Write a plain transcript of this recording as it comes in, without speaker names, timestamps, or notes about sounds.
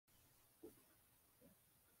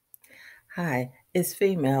Hi, it's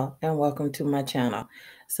Female, and welcome to my channel.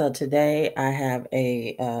 So today I have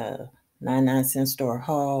a 99-cent store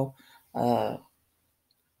haul. Uh,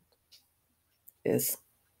 it's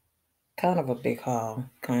kind of a big haul,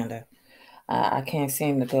 kind of. I can't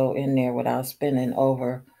seem to go in there without spending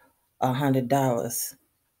over $100.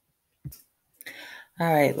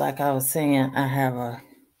 All right, like I was saying, I have a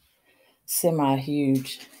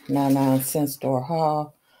semi-huge 99-cent store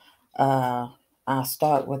haul. Uh, I'll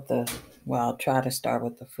start with I'll try to start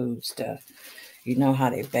with the food stuff. You know how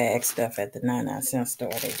they bag stuff at the 99-cent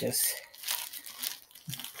store. They just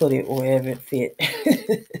put it wherever it fit.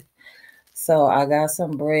 So I got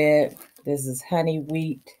some bread. This is honey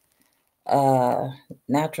wheat, uh,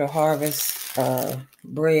 natural harvest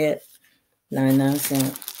bread, 99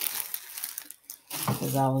 cents.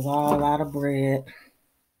 Because I was all out of bread.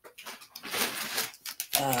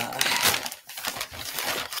 Uh,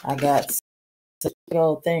 I got a big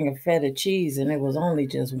old thing of feta cheese, and it was only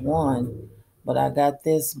just one. But I got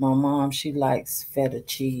this. My mom, she likes feta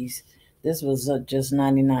cheese. This was just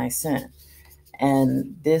 99 cents.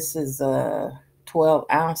 And this is 12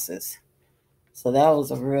 ounces. So that was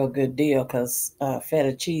a real good deal because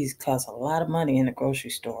feta cheese costs a lot of money in the grocery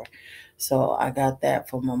store. So I got that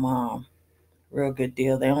for my mom. Real good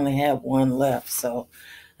deal. They only have one left. So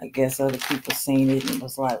I guess other people seen it and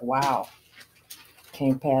was like, wow,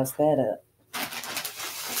 can't pass that up.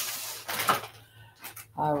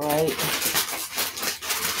 All right.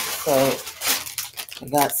 So I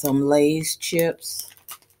got some Lay's chips.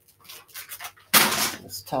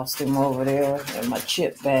 Let's toss them over there in my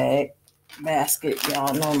chip basket.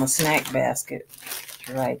 Y'all know my snack basket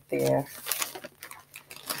right there.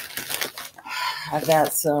 I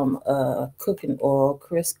got some cooking oil,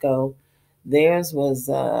 Crisco. Theirs was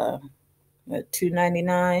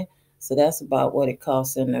 $2.99, so that's about what it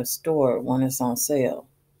costs in the store when it's on sale,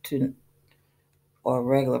 to or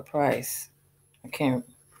regular price. I can't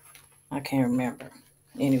remember.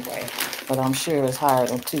 Anyway, but I'm sure it's higher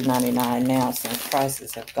than $2.99 now since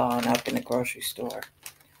prices have gone up in the grocery store.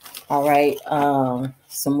 All right,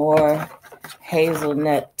 some more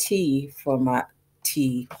hazelnut coffee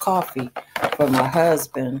for my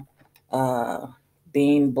husband, uh,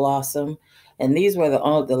 bean blossom. And these were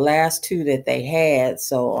the last two that they had.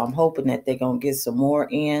 So I'm hoping that they're going to get some more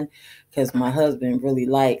in because my husband really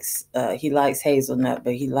he likes hazelnut,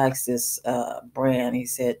 but he likes this brand. He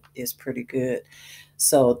said it's pretty good.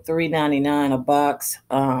 So $3.99 a box.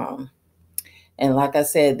 And like I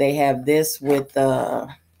said, they have this with,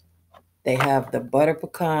 they have the butter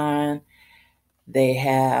pecan. They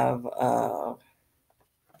have,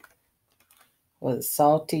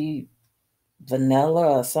 salty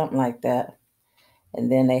vanilla or something like that. And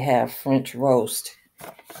then they have French roast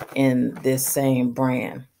in this same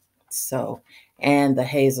brand. So, and the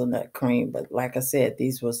hazelnut cream. But like I said,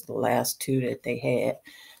 these was the last two that they had.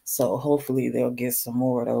 So hopefully they'll get some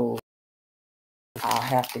more of those. I'll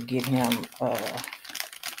have to get him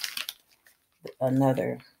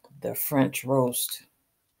the French roast,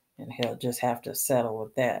 and he'll just have to settle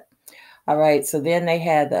with that. All right, so then they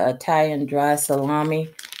had the Italian dry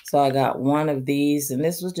salami. So I got one of these, and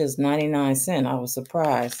this was just 99 cents. I was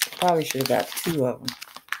surprised. Probably should have got two of them.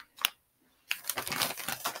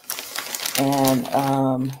 And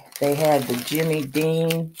they had the Jimmy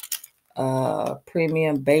Dean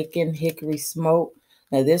premium bacon hickory smoke.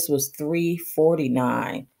 Now this was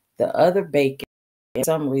 $3.49. The other bacon, for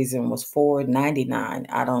some reason, was $4.99.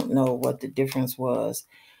 I don't know what the difference was.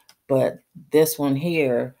 But this one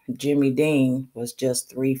here, Jimmy Dean, was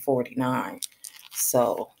just $3.49.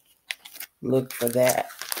 So look for that,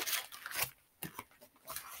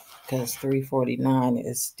 because $3.49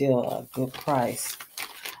 is still a good price.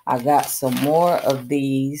 I got some more of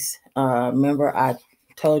these. Remember I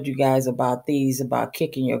told you guys about these, about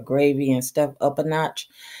kicking your gravy and stuff up a notch.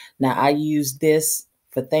 Now I use this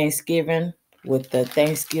for Thanksgiving with the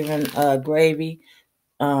Thanksgiving gravy.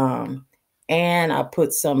 And I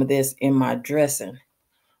put some of this in my dressing.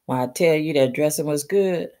 When I tell you that dressing was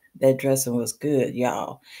good, that dressing was good,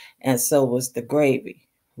 y'all. And so was the gravy.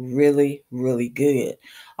 Really, really good.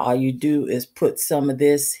 All you do is put some of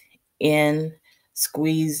this in,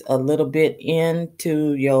 squeeze a little bit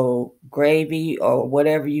into your gravy or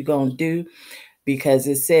whatever you're going to do, because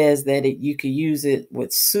it says that you can use it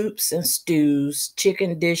with soups and stews,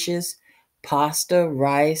 chicken dishes, pasta,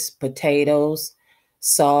 rice, potatoes,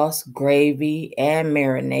 sauce, gravy, and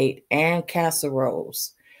marinade, and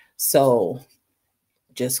casseroles. So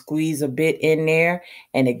just squeeze a bit in there,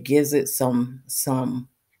 and it gives it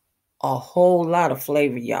a whole lot of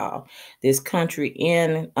flavor, y'all. This Country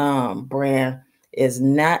Inn brand is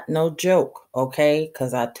not no joke, okay?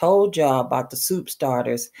 Because I told y'all about the soup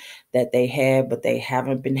starters that they had, but they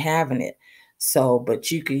haven't been having it. So,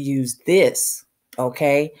 but you could use this,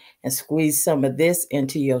 okay? And squeeze some of this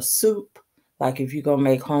into your soup. Like if you're going to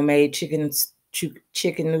make homemade chicken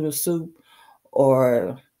noodle soup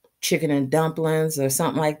or chicken and dumplings or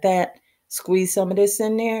something like that, squeeze some of this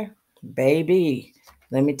in there. Baby,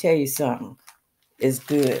 let me tell you something. It's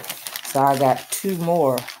good. So I got 2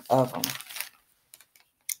 more of them.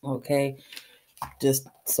 Okay, just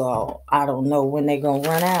so I don't know when they're gonna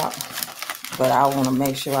run out, but I want to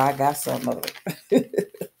make sure I got some of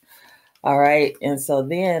it. All right, and so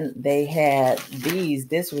then they had these.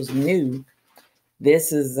 This was new.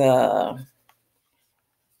 This is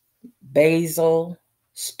basil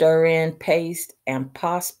stir-in paste and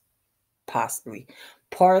parsley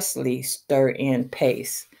stir-in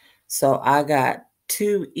paste. So I got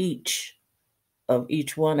 2 each of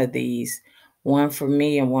each one of these, one for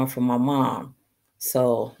me and one for my mom.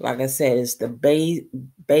 So, like I said, it's the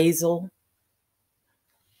basil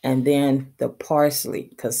and then the parsley.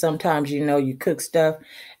 Because sometimes, you cook stuff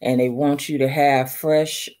and they want you to have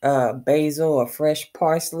fresh basil or fresh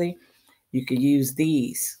parsley. You could use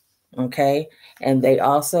these, okay? And they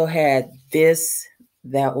also had this,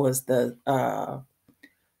 that was the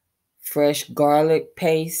fresh garlic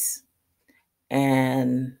paste.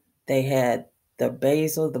 And they had the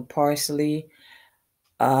basil, the parsley,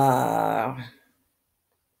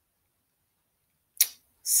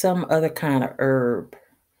 some other kind of herb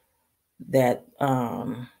that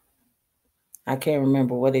I can't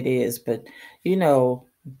remember what it is, but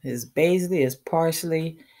it's basil, it's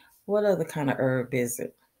parsley. What other kind of herb is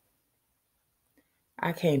it?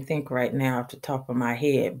 I can't think right now off the top of my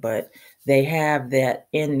head, but they have that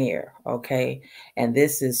in there, okay? And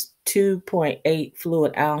this is 2.8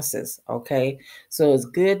 fluid ounces, okay? So it's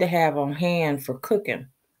good to have on hand for cooking,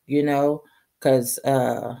 because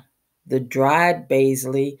the dried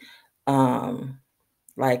basil,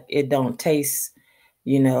 like it don't taste,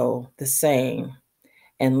 the same.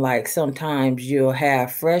 And like sometimes you'll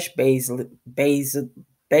have fresh basil,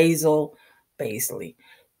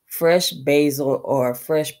 fresh basil or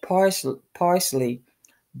fresh parsley,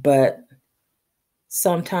 but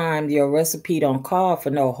sometimes your recipe don't call for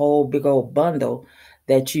no whole big old bundle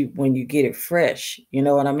that when you get it fresh. You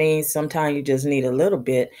know what I mean? Sometimes you just need a little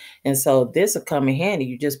bit. And so this will come in handy.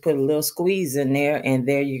 You just put a little squeeze in there and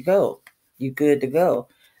there you go. You're good to go.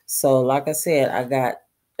 So like I said, I got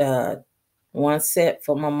one set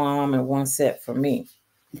for my mom and one set for me.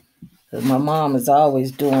 Because my mom is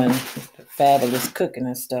always doing fabulous cooking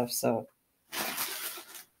and stuff. So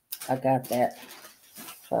I got that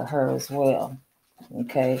for her as well.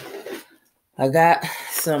 Okay. I got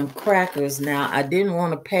some crackers. Now, I didn't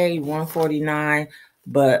want to pay $1.49,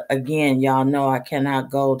 but again, y'all know I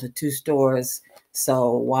cannot go to 2 stores.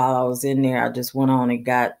 So while I was in there, I just went on and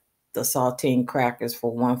got the saltine crackers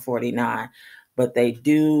for $1.49. But they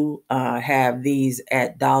do have these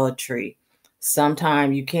at Dollar Tree.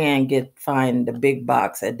 Sometimes you can find the big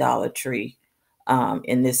box at Dollar Tree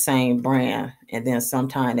in this same brand. And then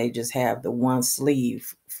sometimes they just have the one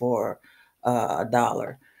sleeve for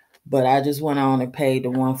 $1. But I just went on and paid the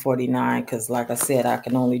 $1.49 because, like I said, I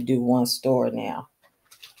can only do 1 store now.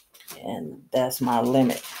 And that's my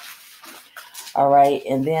limit. All right.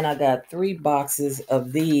 And then I got 3 boxes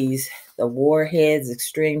of these, the Warheads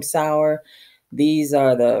Extreme Sour. These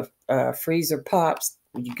are the freezer pops.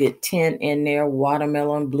 You get 10 in there: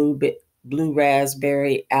 watermelon, blue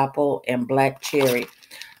raspberry, apple, and black cherry.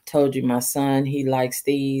 Told you my son, he likes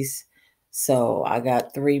these. So I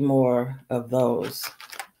got 3 more of those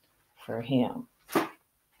for him.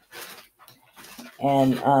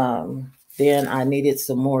 And then I needed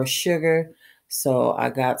some more sugar. So I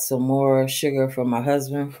got some more sugar for my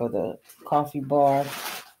husband for the coffee bar.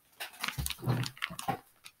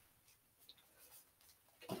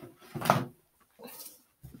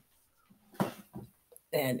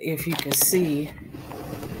 And if you can see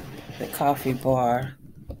the coffee bar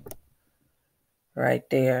right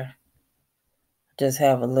there, just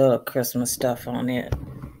have a little Christmas stuff on it.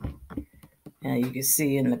 And you can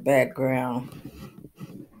see in the background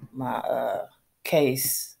my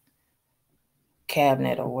case,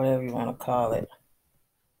 cabinet, or whatever you want to call it.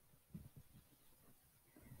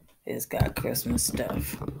 It's got Christmas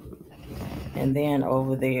stuff. And then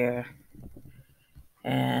over there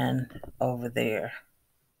and over there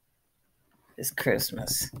is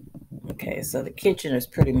Christmas. Okay, so the kitchen is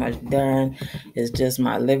pretty much done. It's just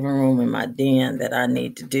my living room and my den that I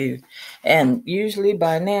need to do. And usually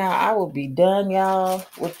by now I will be done, y'all,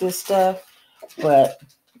 with this stuff. But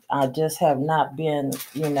I just have not been,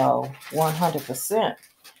 100%.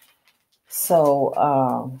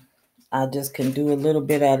 So I just can do a little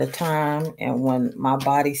bit at a time. And when my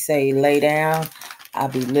body say lay down, I'll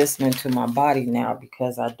be listening to my body now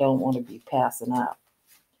because I don't want to be passing out.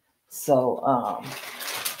 So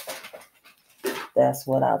that's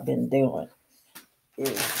what I've been doing,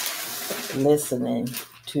 is listening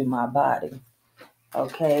to my body.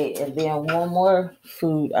 Okay, and then one more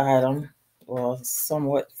food item, well,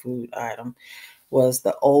 somewhat food item, was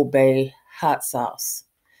the Old Bay hot sauce.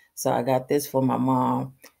 So I got this for my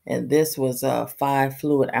mom, and this was 5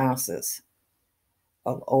 fluid ounces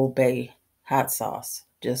of Old Bay hot sauce,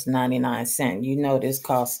 just 99 cents. You know this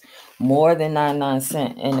costs more than 99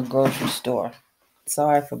 cents in the grocery store.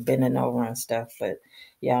 Sorry for bending over and stuff, but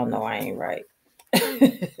y'all know I ain't right.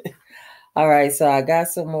 All right, so I got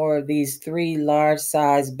some more of these 3 large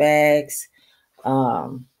size bags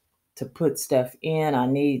to put stuff in. I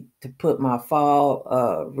need to put my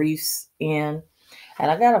fall wreaths in. And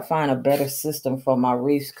I got to find a better system for my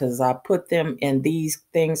wreaths because I put them in these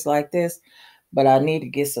things like this, but I need to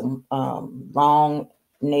get some long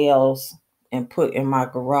nails and put in my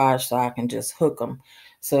garage so I can just hook them.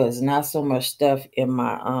 So it's not so much stuff in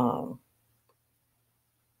my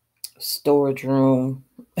storage room.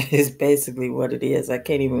 Is basically what it is. I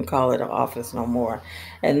can't even call it an office no more.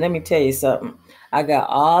 And let me tell you something. I got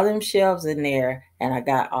all them shelves in there, and I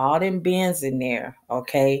got all them bins in there,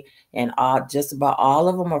 okay? And just about all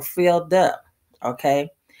of them are filled up, okay?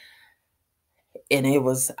 And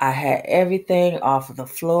I had everything off of the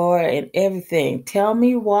floor and everything. Tell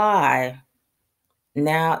me why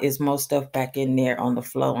now is most stuff back in there on the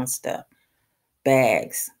floor and stuff.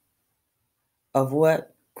 Bags of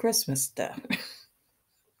what? Christmas stuff.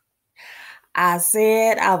 I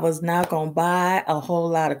said I was not going to buy a whole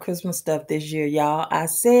lot of Christmas stuff this year, y'all. I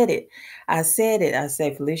said it. I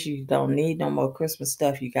said, Felicia, you don't need no more Christmas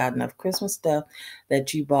stuff. You got enough Christmas stuff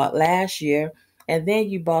that you bought last year. And then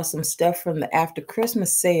you bought some stuff from the after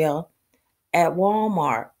Christmas sale at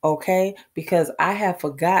Walmart, okay? Because I have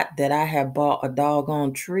forgot that I have bought a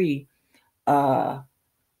doggone tree, one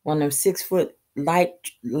of them 6-foot light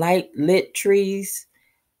lit trees.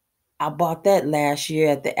 I bought that last year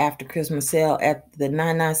at the after Christmas sale at the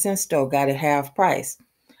 99-cent store, got it half price.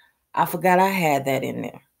 I forgot I had that in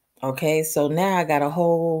there. Okay, so now I got a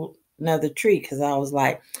whole another tree because I was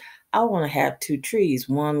like, I want to have 2 trees,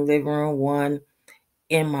 one living room, one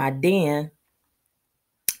in my den.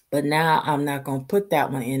 But now I'm not going to put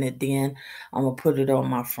that one in the den. I'm going to put it on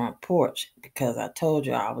my front porch because I told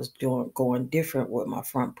you I was going different with my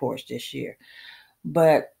front porch this year.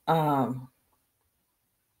 But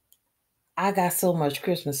I got so much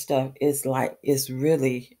Christmas stuff. It's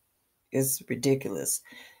ridiculous.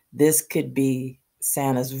 This could be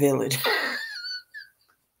Santa's village.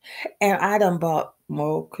 And I done bought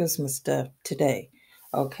more Christmas stuff today.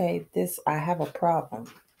 Okay, I have a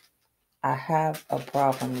problem. I have a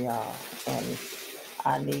problem, y'all, and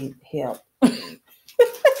I need help.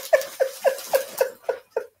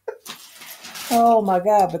 Oh my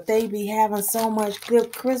God, but they be having so much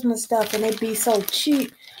good Christmas stuff and it be so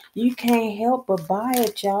cheap. You can't help but buy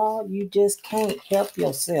it, y'all. You just can't help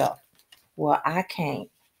yourself. Well, I can't.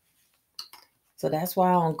 So that's why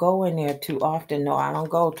I don't go in there too often. No, I don't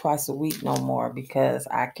go twice a week no more because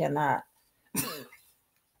I cannot.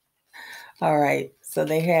 All right. So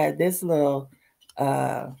they had this little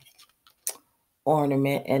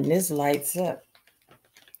ornament and this lights up.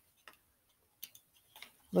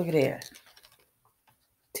 Look at there.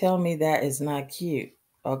 Tell me that is not cute.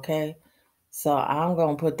 Okay. So I'm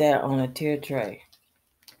going to put that on a tier tray.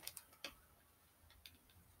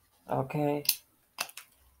 Okay.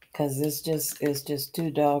 Because it's just too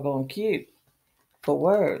doggone cute for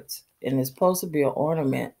words. And it's supposed to be an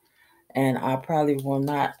ornament. And I probably will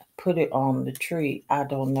not put it on the tree. I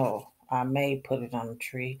don't know. I may put it on the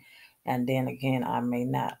tree. And then again, I may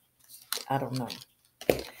not. I don't know.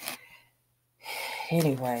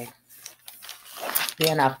 Anyway.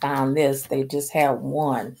 Then I found this. They just had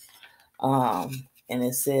one. And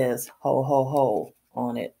it says ho ho ho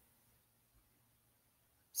on it.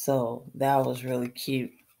 So that was really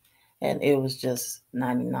cute. And it was just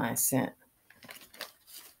 99 cents.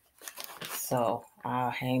 So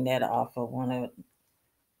I'll hang that off of one of the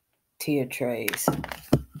tier trays.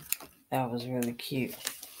 That was really cute.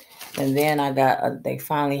 And then I got, they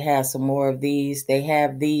finally had some more of these. They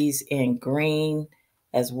have these in green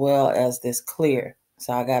as well as this clear.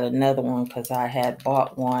 So I got another one because I had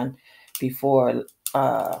bought one before,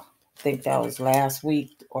 I think that was last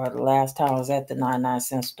week or the last time I was at the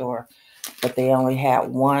 99-cent store. But they only had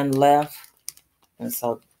one left. And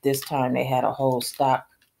so this time they had a whole stock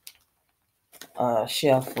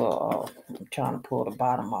shelf for, I'm trying to pull the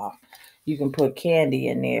bottom off. You can put candy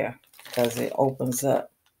in there because it opens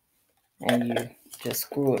up and you just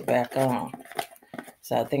screw it back on.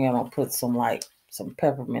 So I think I'm going to put some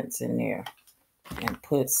peppermints in there and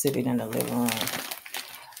sit it in the living room.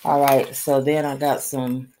 All right, so then I got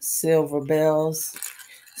some silver bells.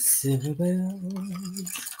 Silver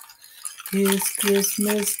bells, it's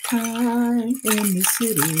Christmas time in the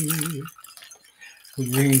city.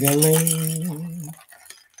 Ring-a-ling,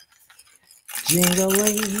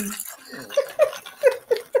 jing-a-ling.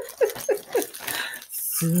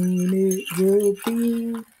 Soon it will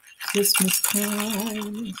be Christmas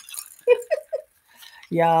time.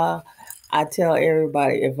 Y'all, I tell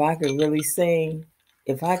everybody, if I could really sing,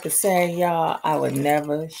 if I could sing, y'all, I would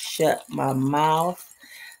never shut my mouth.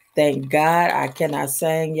 Thank God I cannot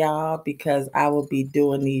sing, y'all, because I will be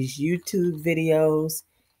doing these YouTube videos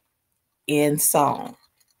in song.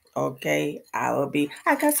 Okay, I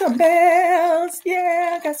got some bells,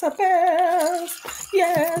 yeah, I got some bells,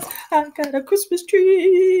 yes, I got a Christmas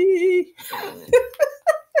tree.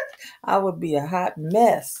 I would be a hot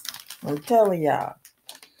mess, I'm telling y'all.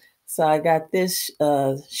 So I got this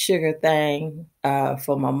sugar thing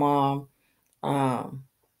for my mom, and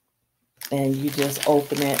you just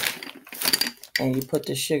open it and you put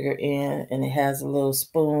the sugar in, and it has a little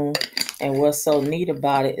spoon. And what's so neat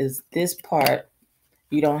about it is this part,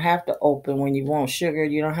 you don't have to open when you want sugar.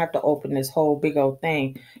 You don't have to open this whole big old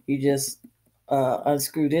thing. You just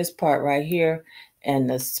unscrew this part right here, and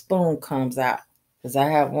the spoon comes out. Because I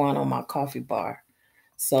have one on my coffee bar.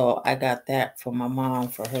 So I got that for my mom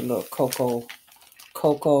for her little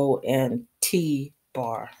cocoa and tea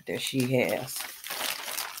bar that she has.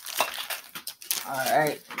 All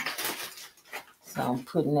right. So I'm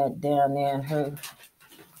putting that down there in her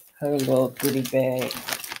little goodie bag.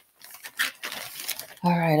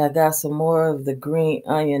 All right, I got some more of the green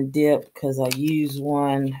onion dip because I used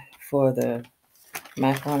one for the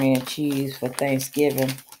macaroni and cheese for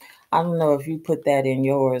Thanksgiving. I don't know if you put that in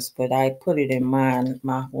yours, but I put it in mine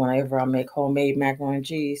whenever I make homemade macaroni and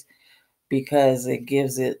cheese because it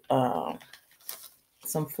gives it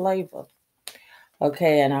some flavor.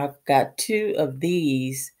 Okay, and I've got 2 of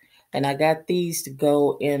these, and I got these to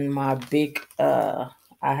go in my big, I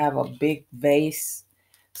have a big vase,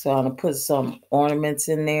 so I'm going to put some ornaments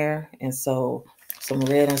in there, and so some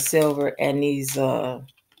red and silver, and these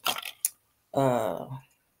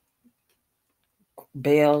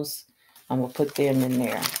bells, I'm going to put them in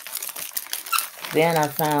there. Then I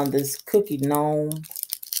found this cookie gnome,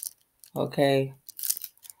 okay,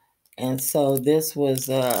 and so this was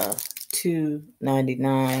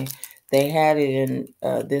 $2.99. They had it in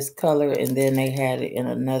this color, and then they had it in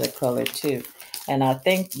another color too. And I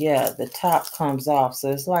think, yeah, the top comes off, so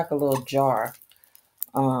it's like a little jar,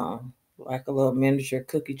 like a little miniature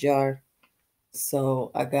cookie jar.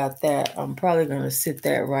 So I got that. I'm probably going to sit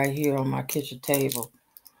that right here on my kitchen table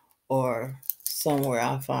or somewhere.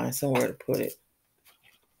 I'll find somewhere to put it.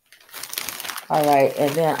 All right,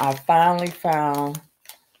 and then I finally found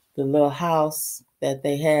the little house that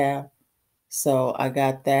they have. So I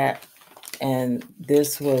got that, and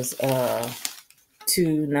this was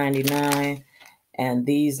 $2.99, and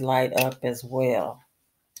these light up as well.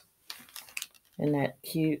 Isn't that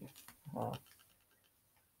cute? Oh.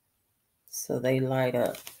 So they light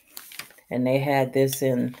up, and they had this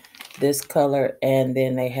in this color, and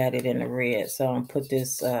then they had it in the red. So I'm gonna put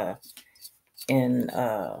this in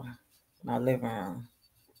my living room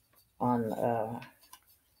on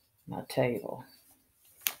my table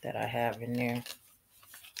that I have in there.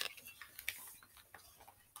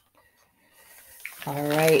 All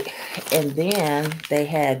right, and then they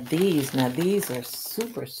had these. Now these are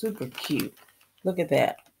super, super cute. Look at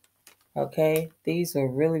that. Okay, these are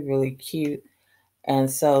really, really cute.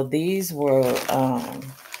 And so these were,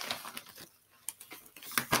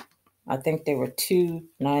 I think they were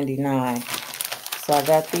 $2.99. So I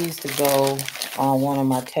got these to go on one of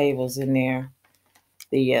my tables in there.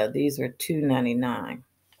 These are $2.99.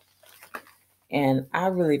 And I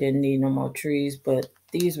really didn't need no more trees, but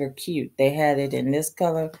these were cute. They had it in this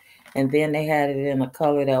color, and then they had it in a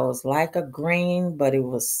color that was like a green, but it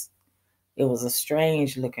was a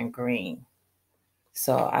strange looking green.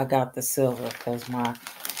 So I got the silver because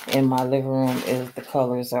in my living room the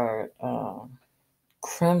colors are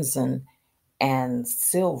crimson and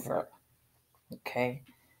silver. Okay,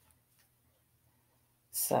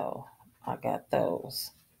 so I got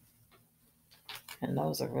those, and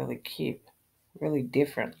those are really cute, really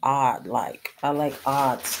different, odd. Like I like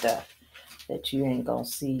odd stuff that you ain't gonna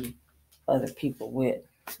see other people with.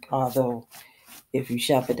 Although if you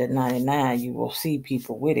shop at the 99, you will see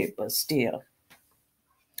people with it, but still.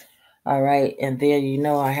 All right, and then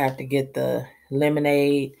I have to get the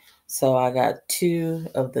lemonade. So I got 2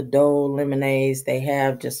 of the Dole lemonades they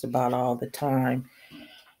have just about all the time.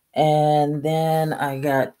 And then I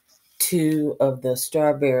got 2 of the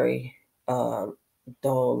strawberry uh,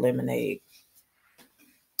 Dole lemonade.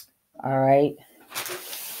 All right.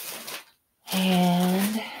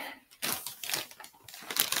 And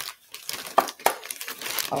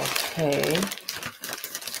okay,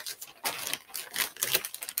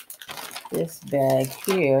 this bag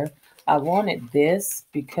here, I wanted this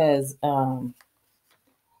because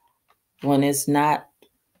when it's not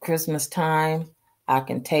Christmas time, I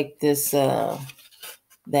can take this that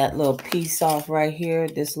little piece off right here,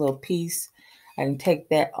 this little piece. I can take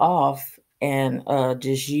that off and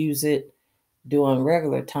just use it during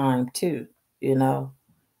regular time too, you know.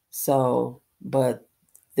 So, but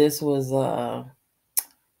this was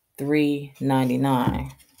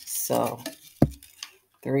 $3.99. So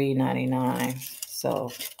 $3.99.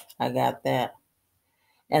 So I got that.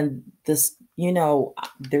 And this,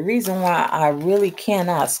 the reason why I really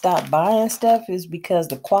cannot stop buying stuff is because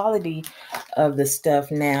the quality of the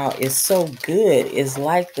stuff now is so good. It's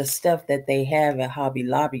like the stuff that they have at Hobby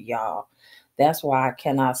Lobby, y'all. That's why I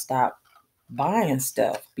cannot stop buying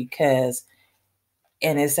stuff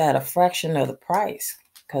and it's at a fraction of the price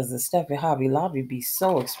because the stuff at Hobby Lobby be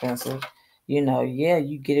so expensive. Yeah,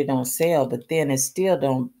 you get it on sale, but then it still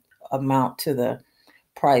don't amount to the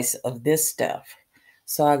price of this stuff.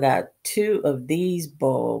 So I got 2 of these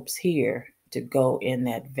bulbs here to go in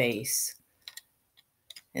that vase.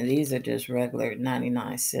 And these are just regular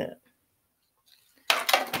 99¢.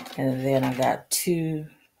 And then I got 2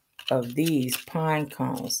 of these pine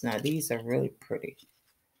cones. Now these are really pretty.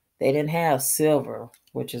 They didn't have silver,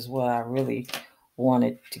 which is what I really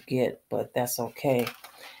wanted to get, but that's okay.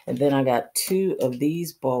 And then I got 2 of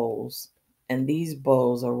these bowls. And these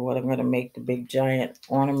bowls are what I'm going to make the big giant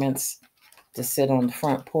ornaments to sit on the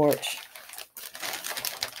front porch.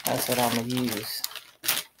 That's what I'm going to use.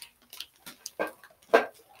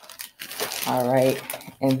 All right.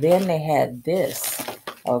 And then they had this.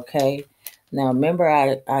 Okay. Now, remember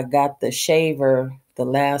I got the shaver the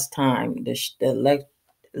last time, the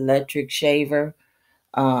electric shaver.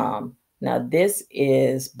 Now, this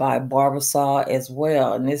is by Barbasol as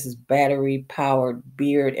well. And this is battery-powered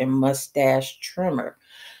beard and mustache trimmer.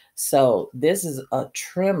 So this is a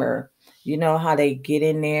trimmer. You know how they get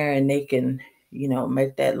in there and they can,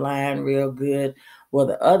 make that line real good. Well,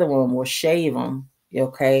 the other one will shave them,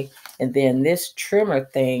 okay? And then this trimmer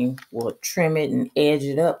thing will trim it and edge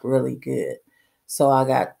it up really good. So I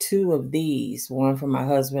got 2 of these, one for my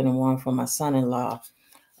husband and one for my son-in-law.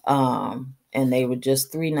 And they were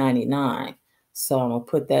just $3.99. So I'm gonna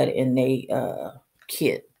put that in the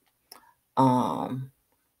kit.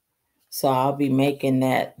 So I'll be making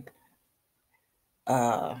that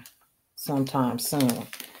sometime soon,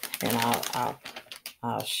 and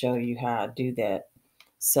I'll show you how I do that.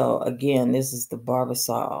 So again, this is the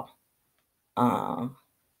Barbasol, and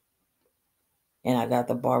I got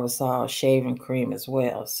the Barbasol shaving cream as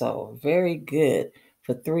well. So very good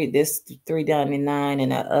for this $3.99,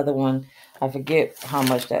 and that other one, I forget how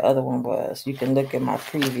much that other one was. You can look at my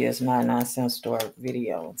previous 99-cent store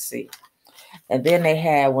video and see. And then they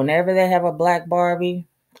have, whenever they have a black Barbie,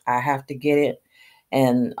 I have to get it.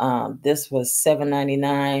 And this was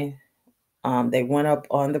 $7.99. They went up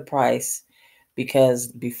on the price because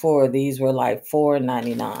before these were like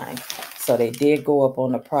 $4.99. So they did go up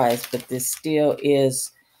on the price, but this still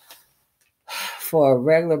is, for a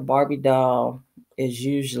regular Barbie doll, is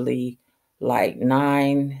usually like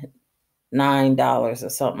 $9 or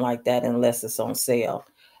something like that, unless it's on sale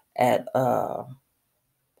at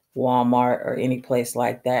Walmart or any place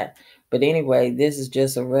like that. But anyway, this is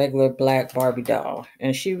just a regular black Barbie doll,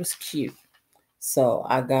 and she was cute. So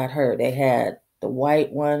I got her. They had the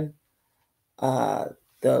white one, the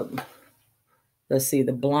let's see,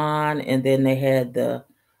 the blonde, and then they had the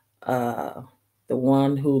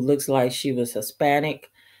one who looks like she was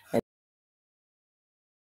Hispanic.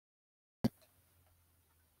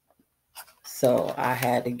 So I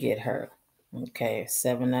had to get her. Okay,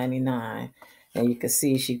 $7.99. And you can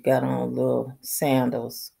see she got on little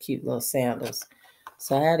sandals, cute little sandals.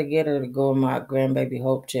 So I had to get her to go in my grandbaby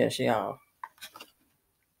Hope chest, y'all.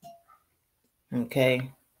 Okay,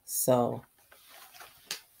 so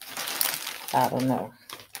I don't know.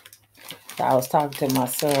 I was talking to my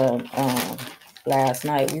son last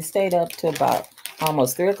night. We stayed up to about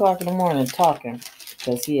almost 3 o'clock in the morning talking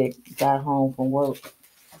because he had got home from work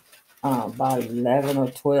about 11 or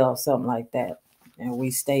 12, something like that. And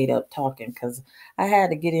we stayed up talking because I had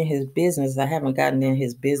to get in his business. I haven't gotten in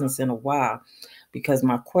his business in a while. because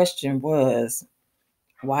my question was,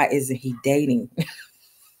 why isn't he dating?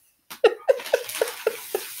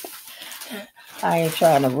 I ain't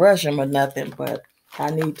trying to rush him or nothing, but I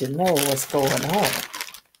need to know what's going on.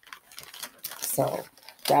 So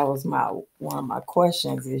that was one of my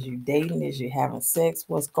questions. Is you dating? Is you having sex?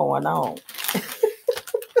 What's going on?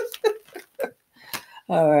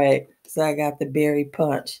 All right. So I got the berry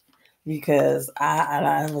punch because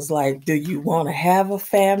I was like, do you want to have a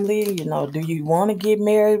family? Do you want to get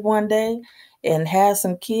married one day and have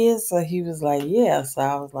some kids? So he was like, yes. So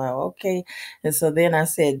I was like, okay. And so then I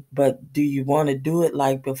said, but do you want to do it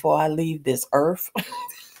like before I leave this earth?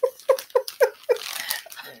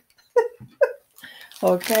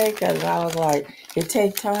 Okay, because I was like, it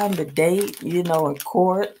takes time to date, in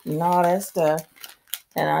court and all that stuff.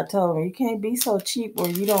 And I told him, you can't be so cheap where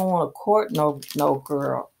you don't want to court no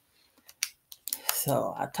girl.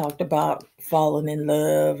 So I talked about falling in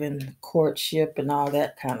love and courtship and all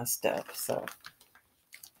that kind of stuff. So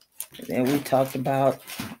then we talked about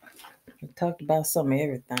some of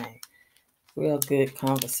everything. Real good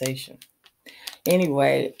conversation.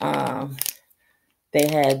 Anyway, they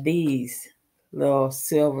had these little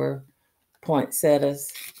silver poinsettias.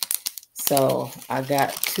 So I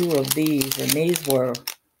got 2 of these, and these were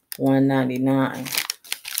 $1.99.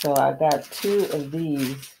 So I got 2 of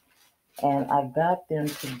these, and I got them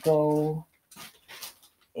to go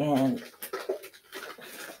in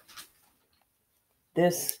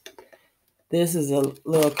this. This is a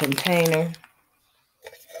little container,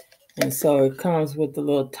 and so it comes with the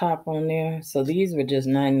little top on there. So these were just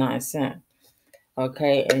 99¢.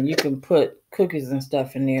 Okay, and you can put cookies and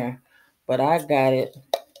stuff in there, but I got it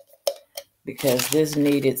because this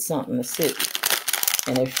needed something to sit,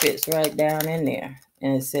 and it fits right down in there,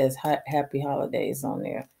 and it says Happy Holidays on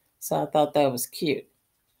there. So I thought that was cute,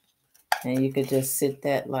 and you could just sit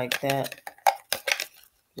that, like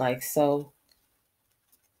so,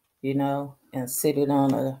 and sit it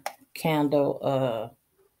on a candle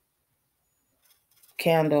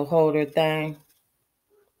holder thing.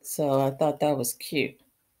 So I thought that was cute.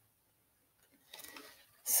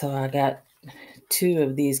 So I got 2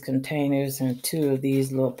 of these containers and 2 of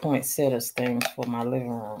these little poinsettias things for my living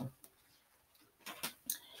room.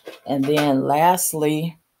 And then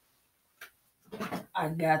lastly, I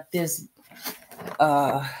got this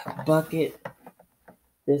bucket,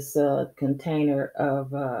 this container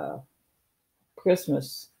of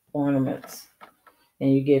Christmas ornaments.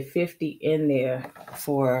 And you get 50 in there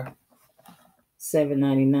for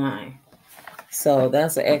 $7.99. So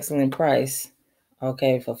that's an excellent price,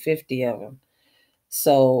 okay, for 50 of them.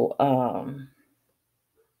 So I'm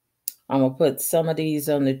going to put some of these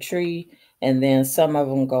on the tree, and then some of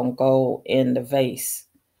them going to go in the vase,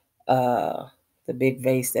 the big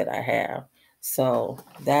vase that I have. So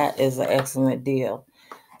that is an excellent deal.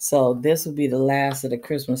 So this will be the last of the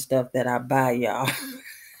Christmas stuff that I buy, y'all.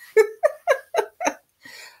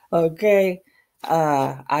 Okay.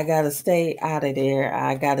 I gotta stay out of there.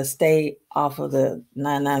 I gotta stay off of the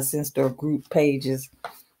 99¢ store group pages,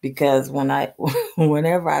 because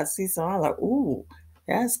whenever I see something, I'm like, ooh,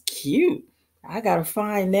 that's cute. I gotta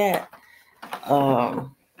find that. But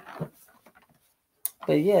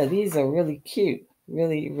yeah, these are really cute,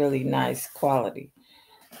 really, really nice quality.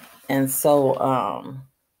 And so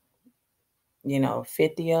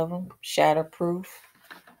 50 of them, shatterproof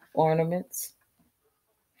ornaments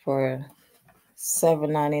for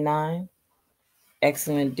 $7.99.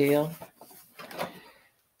 Excellent deal.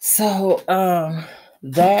 So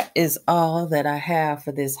that is all that I have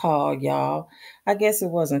for this haul, y'all. I guess it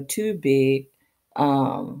wasn't too big,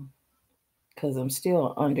 because I'm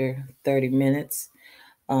still under 30 minutes.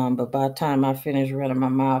 But by the time I finish running my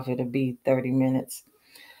mouth, it'll be 30 minutes.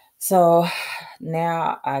 So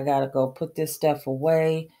now I gotta go put this stuff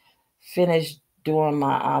away,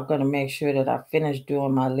 I'm gonna make sure that I finish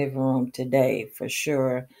doing my living room today for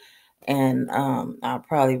sure. And I'll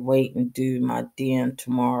probably wait and do my den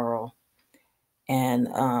tomorrow, and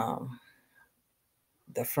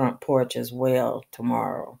the front porch as well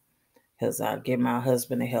tomorrow, because I'll get my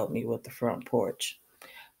husband to help me with the front porch.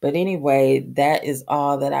 But anyway, that is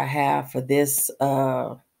all that I have for this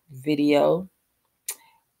video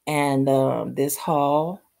and this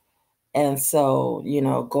haul. And so,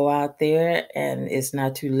 go out there, and it's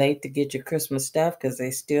not too late to get your Christmas stuff, because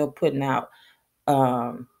they're still putting out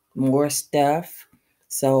more stuff.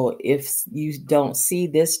 So if you don't see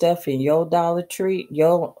this stuff in your Dollar Tree,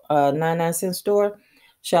 your 99¢ store,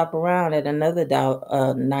 shop around at another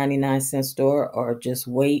 99¢ store, or just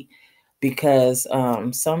wait, because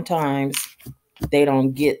sometimes they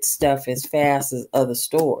don't get stuff as fast as other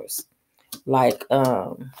stores. Like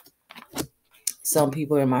some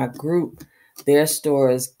people in my group, their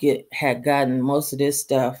stores had gotten most of this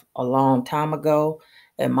stuff a long time ago,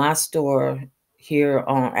 and my store here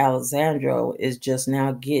on Alexandro is just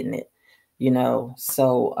now getting it,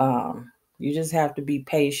 So you just have to be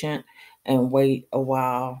patient and wait a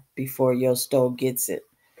while before your store gets it,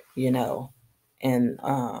 you know. And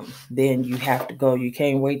then you have to go. You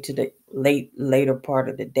can't wait to the later part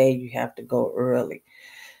of the day. You have to go early.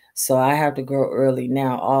 So I have to go early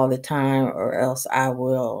now all the time, or else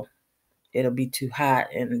it'll be too hot,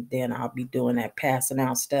 and then I'll be doing that passing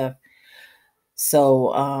out stuff. So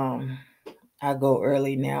I go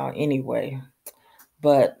early now anyway.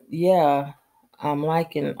 But yeah, I'm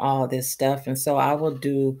liking all this stuff, and so I will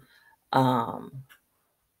do. Um,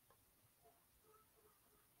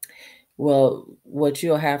 well, what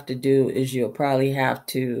you'll have to do is you'll probably have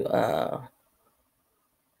to,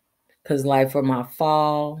 cause like for my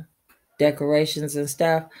fall decorations and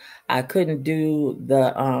stuff, I couldn't do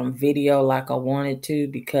the video like I wanted to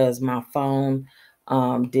because my phone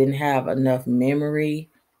didn't have enough memory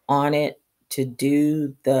on it to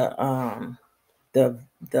do the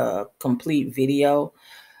the complete video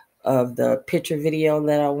of the picture video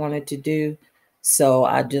that I wanted to do. So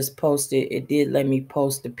I just posted. It did let me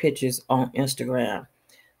post the pictures on Instagram.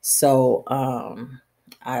 So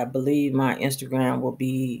I believe my Instagram will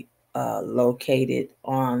be located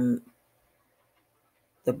on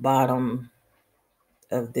the bottom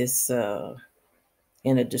of this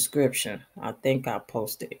in the description. I think I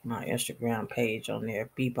posted my Instagram page on there,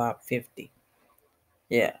 Bebop50.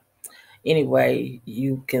 Yeah. Anyway,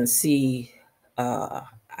 you can see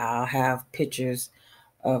I'll have pictures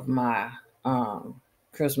of my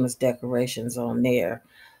Christmas decorations on there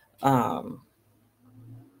um,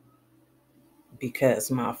 because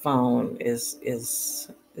my phone is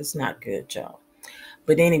not good, y'all.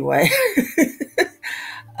 But anyway,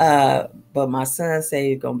 but my son said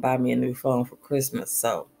he's gonna buy me a new phone for Christmas.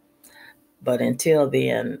 So, but until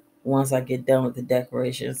then, once I get done with the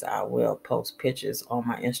decorations, I will post pictures on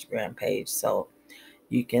my Instagram page. So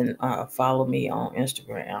you can follow me on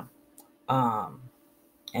Instagram um,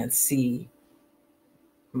 and see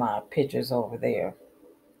my pictures over there.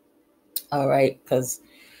 All right, because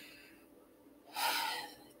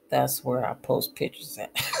that's where I post pictures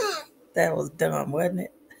at. That was dumb, wasn't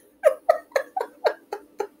it?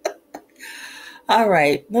 All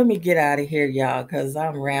right, let me get out of here, y'all, because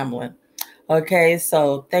I'm rambling. Okay,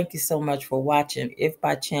 so thank you so much for watching. If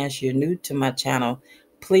by chance you're new to my channel,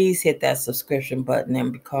 please hit that subscription button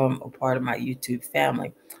and become a part of my YouTube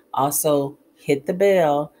family. Also, hit the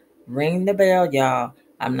bell, ring the bell, y'all.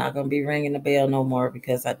 I'm not going to be ringing the bell no more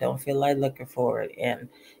because I don't feel like looking for it, and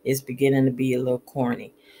it's beginning to be a little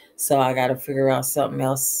corny. So I got to figure out something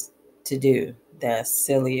else to do that's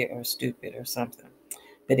silly or stupid or something.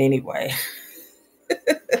 But anyway,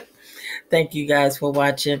 thank you guys for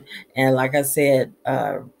watching. And like I said,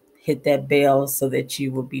 hit that bell so that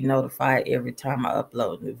you will be notified every time I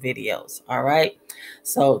upload new videos. All right.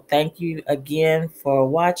 So thank you again for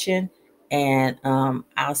watching. And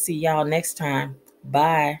I'll see y'all next time.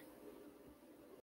 Bye.